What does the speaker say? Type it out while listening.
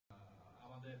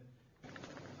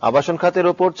আবাসন খাতের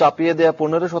ওপর চাপিয়ে দেয়া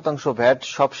 15% ভ্যাট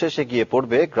সবশেষে গিয়ে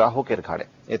পড়বে গ্রাহকের ঘাড়ে।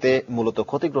 এতে মূলত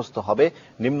ক্ষতিগ্রস্ত হবে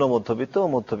নিম্ন মধ্যবিত্ত ও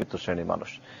মধ্যবিত্ত শ্রেণীর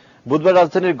মানুষ। বুধবার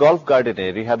রাজধানীর গলফ গার্ডেনে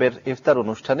রিহাবের ইফতার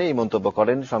অনুষ্ঠানে এই মন্তব্য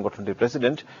করেন সংগঠনটির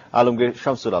প্রেসিডেন্ট আলমগীর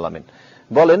শামসুল আলামিন।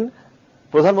 বলেন,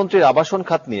 প্রধানমন্ত্রীর আবাসন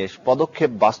খাত নিয়ে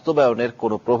পদক্ষেপ বাস্তবায়নের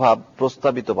কোনো প্রভাব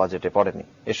প্রস্তাবিত বাজেটে পড়েনি।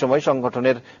 এ সময়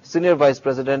সংগঠনের সিনিয়র ভাইস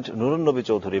প্রেসিডেন্ট নুরুন নবী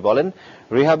চৌধুরী বলেন,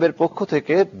 রিহাবের পক্ষ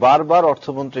থেকে বারবার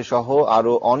অর্থমন্ত্রী সহ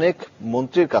আরো অনেক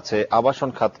মন্ত্রীর কাছে আবাসন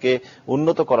খাতকে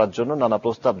উন্নত করার জন্য নানা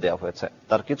প্রস্তাব দেওয়া হয়েছে,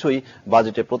 তার কিছুই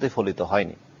বাজেটে প্রতিফলিত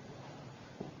হয়নি।